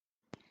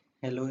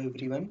Hello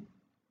everyone.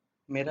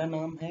 मेरा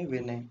नाम है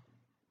विनय।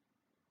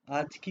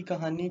 आज की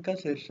कहानी का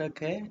शीर्षक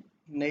है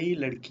नई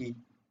लड़की।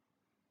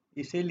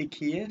 इसे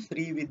लिखी है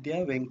श्री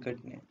विद्या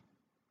वेंकट ने।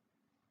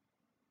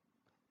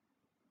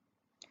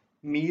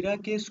 मीरा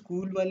के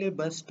स्कूल वाले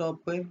बस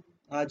स्टॉप पर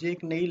आज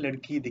एक नई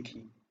लड़की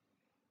दिखी।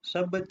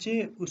 सब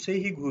बच्चे उसे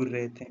ही घूर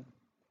रहे थे,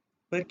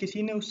 पर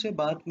किसी ने उससे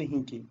बात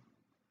नहीं की।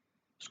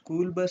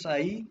 स्कूल बस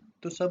आई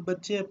तो सब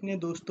बच्चे अपने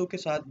दोस्तों के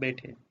साथ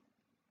बैठे।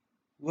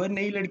 वह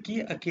नई लड़की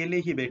अकेले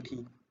ही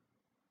बैठी।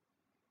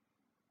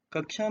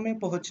 कक्षा में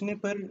पहुंचने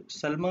पर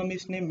सलमा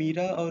मिस ने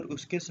मीरा और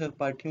उसके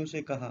सहपाठियों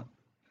से कहा,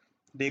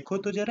 देखो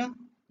तो जरा,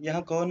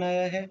 यहाँ कौन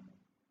आया है?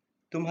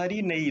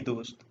 तुम्हारी नई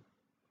दोस्त।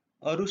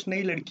 और उस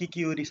नई लड़की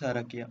की ओर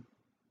इशारा किया।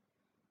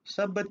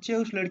 सब बच्चे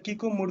उस लड़की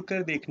को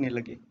मुड़कर देखने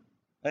लगे।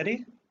 अरे,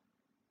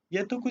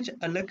 यह तो कुछ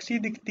अलग सी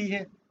दिखती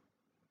है।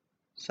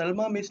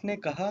 सलमा मिस ने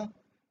कहा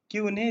कि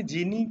उन्हें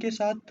जीनी के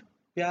साथ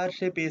प्यार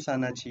से पेश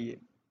आना चाहिए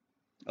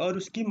और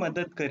उसकी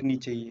मदद करनी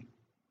चाहिए।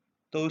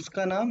 तो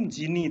उसका नाम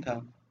जीनी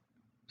था,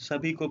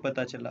 सभी को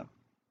पता चला।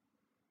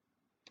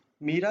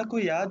 मीरा को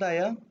याद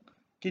आया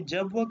कि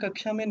जब वह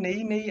कक्षा में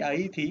नई नई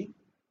आई थी,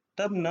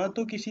 तब न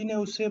तो किसी ने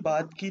उससे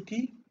बात की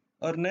थी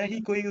और न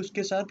ही कोई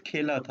उसके साथ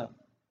खेला था।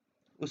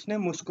 उसने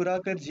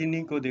मुस्कुराकर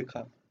जीनी को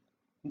देखा।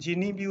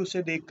 जीनी भी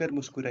उसे देखकर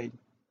मुस्कुराई।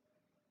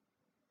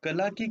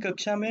 कला की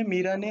कक्षा में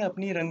मीरा ने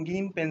अपनी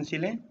रंगीन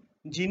पेंसिलें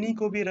जीनी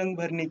को भी रंग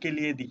भरने के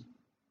लिए दी।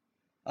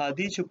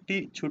 आधी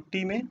छुट्टी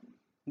छुट्टी में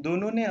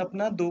दोनों ने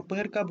अपना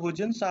दोपहर का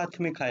भोजन साथ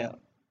में खाया।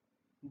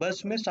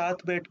 बस में साथ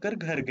बैठकर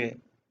घर गए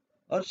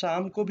और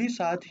शाम को भी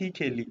साथ ही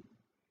खेली।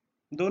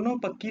 दोनों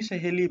पक्की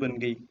सहेली बन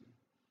गई।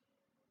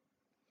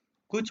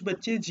 कुछ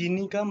बच्चे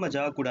जीनी का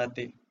मजाक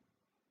उड़ाते।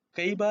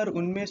 कई बार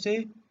उनमें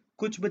से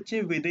कुछ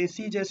बच्चे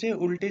विदेशी जैसे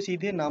उल्टे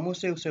सीधे नामों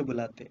से उसे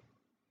बुलाते।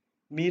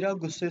 मीरा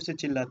गुस्से से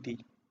चिल्लाती,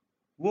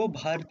 वो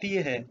भारतीय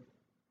है।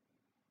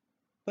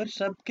 पर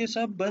सब के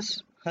सब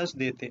बस हंस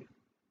देते।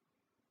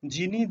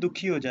 जीनी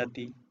दुखी हो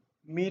जाती।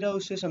 मीरा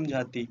उसे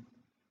समझाती,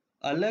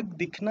 अलग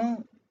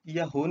दिखना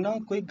या होना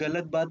कोई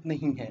गलत बात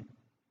नहीं है।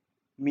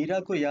 मीरा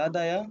को याद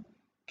आया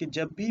कि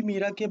जब भी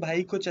मीरा के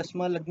भाई को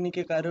चश्मा लगने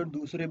के कारण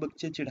दूसरे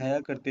बच्चे चिढ़ाया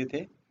करते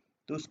थे,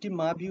 तो उसकी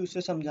माँ भी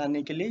उसे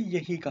समझाने के लिए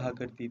यही कहा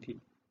करती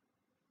थी।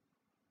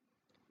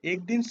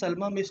 एक दिन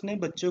सलमा मिस ने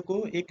बच्चों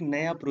को एक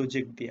नया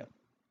प्रोजेक्ट दिया।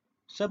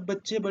 सब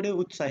बच्चे बड़े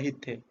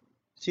उत्साहित थे,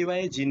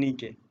 सिवाय जिनी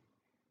के।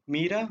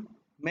 मीरा,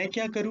 मैं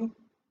क्या करूं?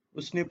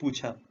 उसने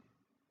पूछा।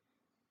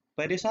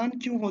 परेशान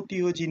क्यों होती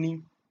हो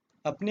जिनी?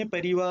 अपने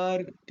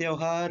परिवार,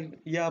 त्योहार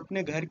या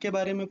अपने घर के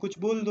बारे में कुछ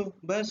बोल दो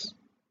बस,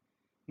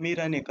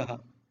 मीरा ने कहा।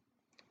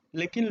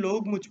 लेकिन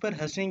लोग मुझ पर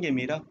हंसेंगे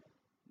मीरा,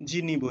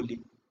 जिनी बोली।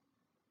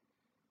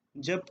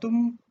 जब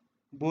तुम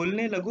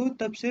बोलने लगो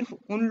तब सिर्फ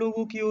उन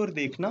लोगों की ओर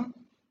देखना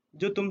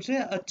जो तुमसे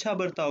अच्छा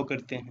बर्ताव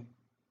करते हैं,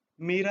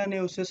 मीरा ने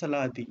उसे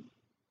सलाह दी।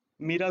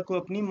 मीरा को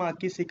अपनी माँ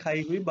की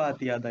सिखाई हुई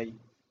बात याद आई।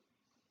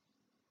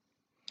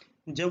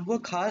 जब वह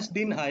खास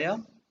दिन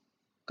आया,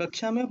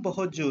 कक्षा में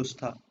बहुत जोश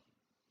था।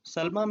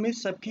 सलमा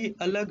मिस सबकी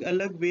अलग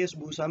अलग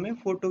वेशभूषा में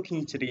फोटो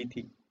खींच रही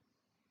थी।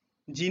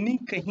 जीनी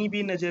कहीं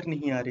भी नजर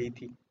नहीं आ रही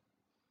थी।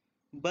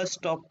 बस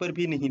स्टॉप पर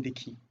भी नहीं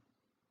दिखी।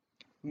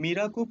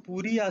 मीरा को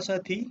पूरी आशा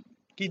थी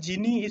कि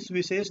जीनी इस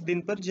विशेष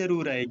दिन पर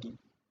जरूर आएगी।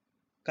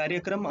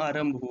 कार्यक्रम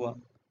आरंभ हुआ।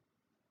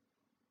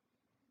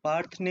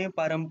 पार्थ ने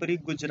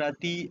पारंपरिक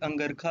गुजराती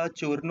अंगरखा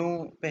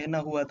चोरनो पहना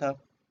हुआ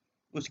था।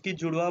 उसकी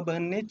जुड़वा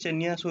बहन ने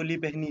चनिया चोली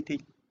पहनी थी।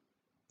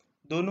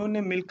 दोनों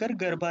ने मिलकर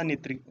गरबा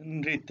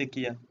नृत्य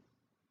किया।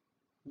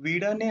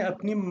 वीणा ने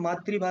अपनी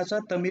मातृभाषा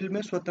तमिल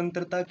में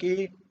स्वतंत्रता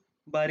के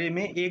बारे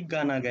में एक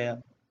गाना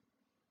गाया।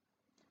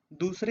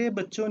 दूसरे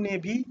बच्चों ने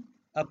भी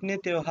अपने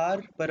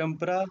त्योहार,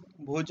 परंपरा,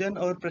 भोजन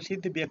और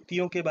प्रसिद्ध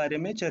व्यक्तियों के बारे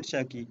में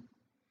चर्चा की।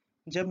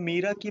 जब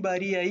मीरा की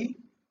बारी आई,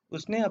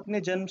 उसने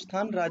अपने जन्म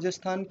स्थान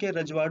राजस्थान के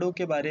रजवाड़ों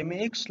के बारे में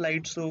एक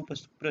स्लाइड शो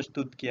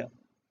प्रस्तुत किया।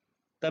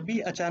 तभी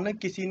अचानक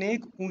किसी ने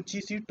एक ऊंची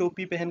सी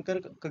टोपी पहनकर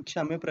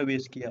कक्षा में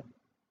प्रवेश किया।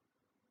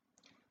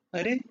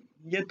 अरे,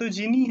 यह तो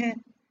जीनी है।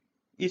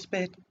 इस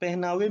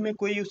पहनावे में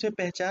कोई उसे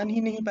पहचान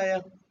ही नहीं पाया।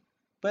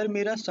 पर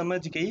मीरा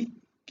समझ गई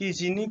कि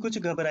जीनी कुछ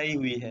घबराई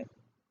हुई है।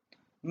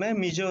 मैं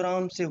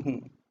मिजोरम से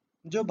हूँ,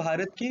 जो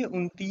भारत के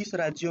 29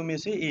 राज्यों में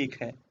से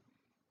एक है,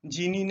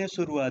 जीनी ने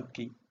शुरुआत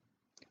की।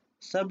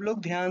 सब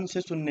लोग ध्यान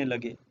से सुनने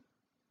लगे।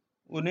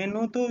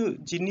 उन्होंने तो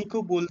जिनी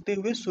को बोलते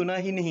हुए सुना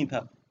ही नहीं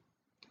था।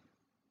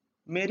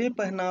 मेरे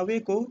पहनावे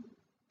को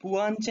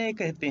पुआंचे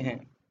कहते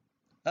हैं।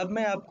 अब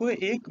मैं आपको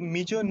एक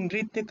मिजो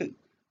नृत्य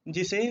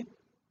जिसे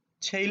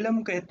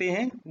छैलम कहते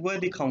हैं, वह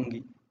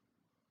दिखाऊंगी।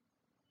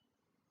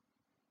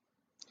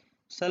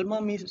 सलमा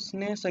मिस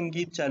ने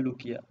संगीत चालू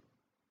किया।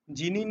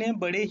 जीनी ने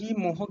बड़े ही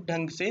मोहक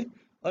ढंग से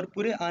और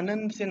पूरे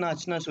आनंद से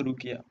नाचना शुरू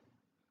किया।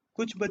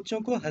 कुछ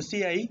बच्चों को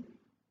हंसी आई,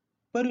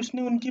 पर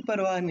उसने उनकी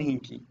परवाह नहीं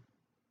की।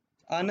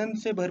 आनंद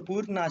से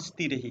भरपूर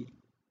नाचती रही।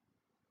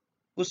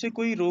 उसे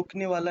कोई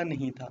रोकने वाला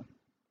नहीं था।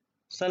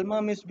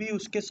 सलमा मिस भी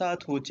उसके साथ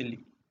हो चली।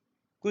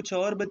 कुछ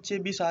और बच्चे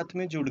भी साथ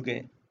में जुड़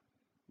गए।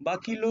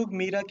 बाकी लोग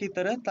मीरा की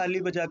तरह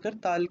ताली बजाकर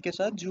ताल के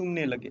साथ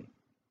झूमने लगे।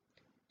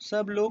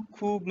 सब लोग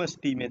खूब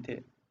मस्ती में थे।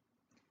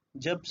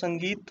 जब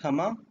संगीत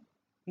थमा,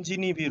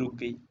 जिनी भी रुक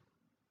गई।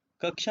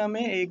 कक्षा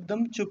में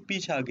एकदम चुप्पी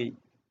छा गई।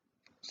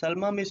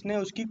 सलमा मिस ने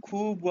उसकी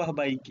खूब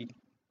वाहवाही की।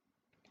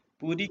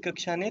 पूरी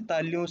कक्षा ने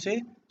तालियों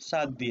से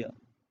साथ दिया।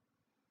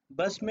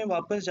 बस में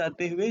वापस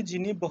जाते हुए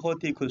जिनी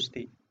बहुत ही खुश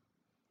थी।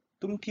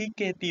 तुम ठीक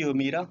कहती हो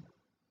मीरा,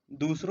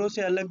 दूसरों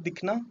से अलग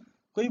दिखना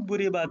कोई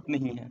बुरी बात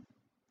नहीं है।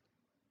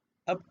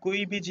 अब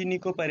कोई भी जिनी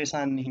को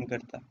परेशान नहीं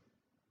करता।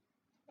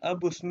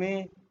 अब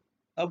उसमें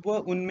अब वह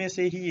उनमें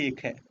से ही एक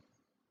है।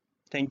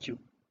 Thank you.